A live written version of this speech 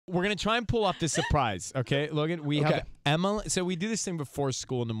we're going to try and pull off this surprise, okay, Logan? We have Emily. So we do this thing before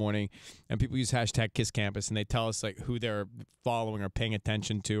school in the morning, and people use hashtag KIISCampus, and they tell us like who they're following or paying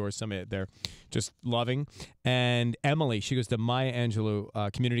attention to or somebody they're just loving. And Emily, she goes to Maya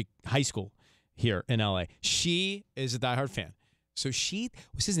Angelou Community High School here in LA. She is a diehard fan. So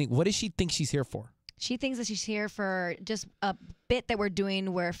what does she think she's here for? She thinks that she's here for just a bit that we're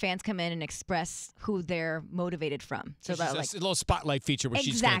doing where fans come in and express who they're motivated from. So that, like, a little spotlight feature where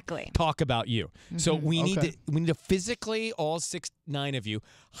she's going to talk about you. So we need to physically, all 6'9" of you,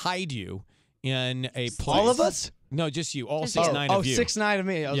 hide you in a place. All of us? No, just you. All 6'9" of you. 6'9" of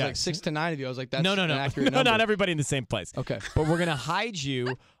me. I was like 6 to 9 of you. I was like, that's no, an accurate number. not everybody in the same place. Okay. But we're going to hide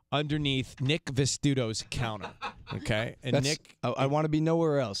you underneath Nick Vestuto's counter, okay? And Nick, I want to be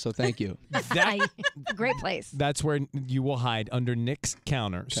nowhere else, so thank you. Great place. That's where you will hide, under Nick's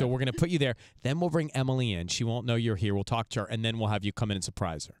counter. Okay. So we're going to put you there. Then we'll bring Emily in. She won't know you're here. We'll talk to her, and then we'll have you come in and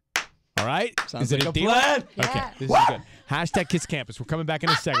surprise her. All right? Sounds like a plan. Yeah. Okay, this is good. Hashtag KIISCampus. We're coming back in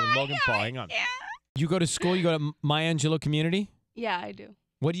a second. Logan Paul, hang on. Yeah. You go to school? You go to Maya Angelou Community? Yeah, I do.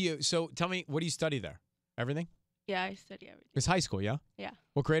 So tell me, what do you study there? Everything? Yeah, I study everything. It's high school, yeah? Yeah.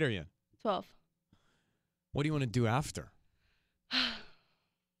 What grade are you in? 12. What do you want to do after?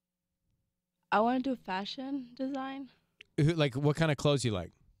 I want to do fashion design. Like, what kind of clothes you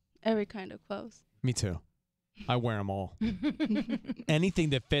like? Every kind of clothes. Me too. I wear them all.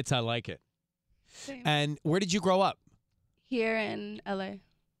 Anything that fits, I like it. Same. And where did you grow up? Here in LA,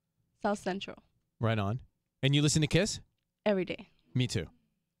 South Central. Right on. And you listen to KIIS? Every day. Me too.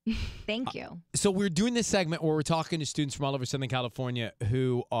 Thank you. So we're doing this segment where we're talking to students from all over Southern California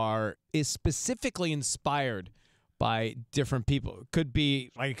who is specifically inspired by different people. It could be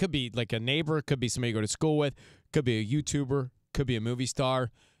like a neighbor, it could be somebody you go to school with, could be a YouTuber, could be a movie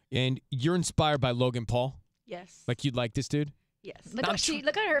star, and you're inspired by Logan Paul. Yes. Like you'd like this dude? Yes. Look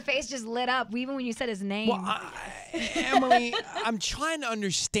at her face just lit up even when you said his name. Well, Emily, I'm trying to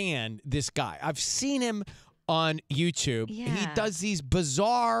understand this guy. I've seen him on YouTube. Yeah. He does these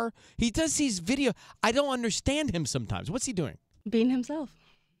videos. I don't understand him sometimes. What's he doing? Being himself.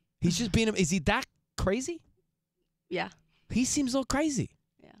 He's just being him. Is he that crazy? Yeah. He seems a little crazy.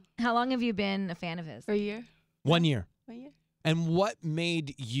 Yeah. How long have you been a fan of his? For a year. 1 year. 1 year. And what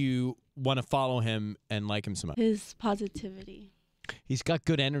made you want to follow him and like him so much? His positivity. He's got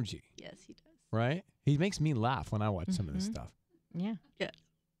good energy. Yes, he does. Right? He makes me laugh when I watch some of this stuff. Yeah. Yes.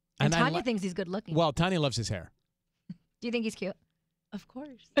 And Tanya thinks he's good looking. Well, Tanya loves his hair. Do you think he's cute? Of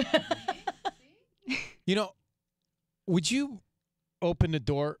course. You know, would you open the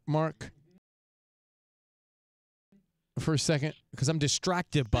door, Mark, for a second? Because I'm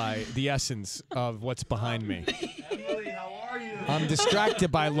distracted by the essence of what's behind me. Emily, how are you? I'm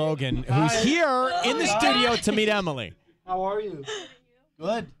distracted by Logan, who's here in the studio to meet Emily. How are you?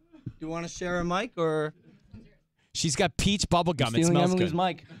 Good. Do you want to share a mic or? She's got peach bubble gum. It smells Emily's good.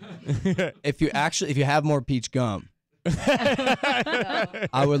 mic. if you have more peach gum,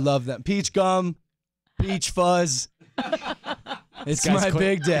 I would love that. Peach gum, peach fuzz. It's my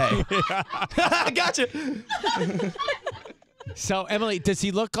big day. I gotcha. So, Emily, does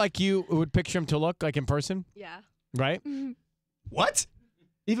he look like you would picture him to look like in person? Yeah. Right? What?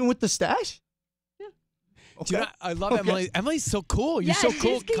 Even with the stash? Yeah. Okay. Dude, I love Emily. Emily's so cool. You're so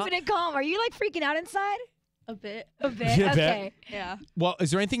cool. She's keeping it calm. Are you like freaking out inside? A bit. A bit. Yeah, Okay. Yeah. Well, is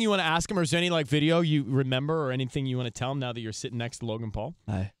there anything you want to ask him, or is there any like video you remember, or anything you want to tell him now that you're sitting next to Logan Paul?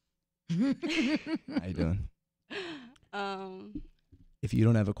 Hi. How you doing? If you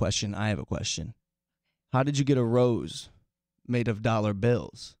don't have a question, I have a question. How did you get a rose made of dollar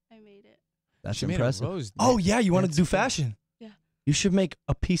bills? I made it. That's She made a impressive. rose. Oh yeah, you wanted to do fashion? Yeah. You should make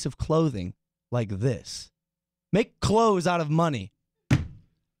a piece of clothing like this. Make clothes out of money.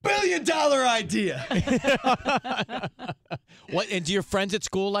 $1 billion idea. What? And do your friends at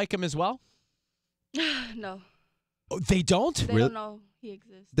school like him as well? No. Oh, they don't? They don't know he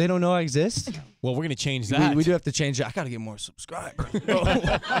exists. They don't know I exist? Well, we're gonna change that. We do have to change that. I gotta get more subscribers, bro.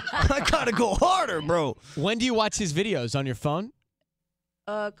 I gotta go harder, bro. When do you watch his videos? On your phone?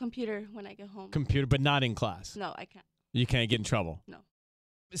 Computer when I get home. Computer, but not in class. No, I can't. You can't get in trouble. No.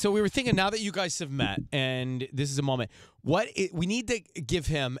 So we were thinking, now that you guys have met, and this is a moment, we need to give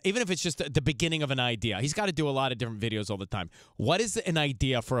him, even if it's just the beginning of an idea. He's got to do a lot of different videos all the time. What is an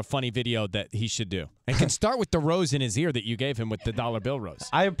idea for a funny video that he should do? And can start with the rose in his ear that you gave him with the dollar bill rose.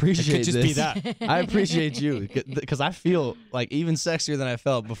 I appreciate it could just be that. I appreciate you because I feel like even sexier than I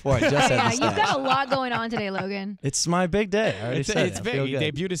felt before I just had Yeah, the you've stash. got a lot going on today, Logan. It's my big day. I already said It's it. I big. feel He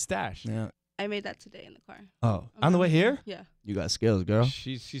good. debuted his stash. Yeah. I made that today in the car. Oh, on the way here? Yeah. You got skills, girl.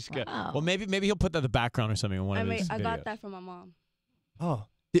 She's good. Wow. Well, maybe he'll put that in the background or something on one of his videos. I got that from my mom. Oh,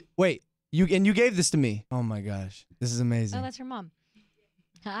 Wait, you gave this to me. Oh my gosh, this is amazing. Oh, that's her mom.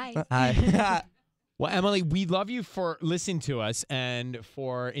 Hi. Hi. Well, Emily, we love you for listening to us and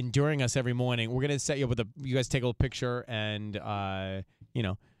for enduring us every morning. We're gonna set you up with you guys take a little picture and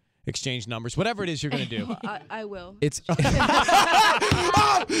exchange numbers, whatever it is you're gonna do. I will. It's oh,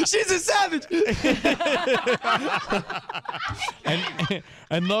 she's a savage.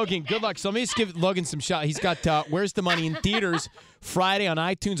 and Logan, good luck. So let me just give Logan some shot. He's got Where's the Money in theaters Friday on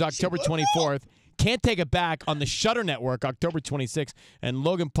iTunes, October 24th. Can't Take It Back on the Shudder Network, October 26th. And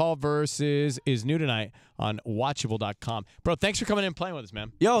Logan Paul versus is new tonight on Watchable.com. Bro, thanks for coming in and playing with us,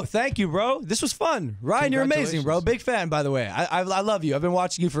 man. Yo, thank you, bro. This was fun. Ryan, you're amazing, bro. Big fan, by the way. I love you. I've been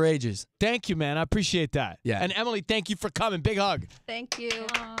watching you for ages. Thank you, man. I appreciate that. Yeah. And Emily, thank you for coming. Big hug. Thank you.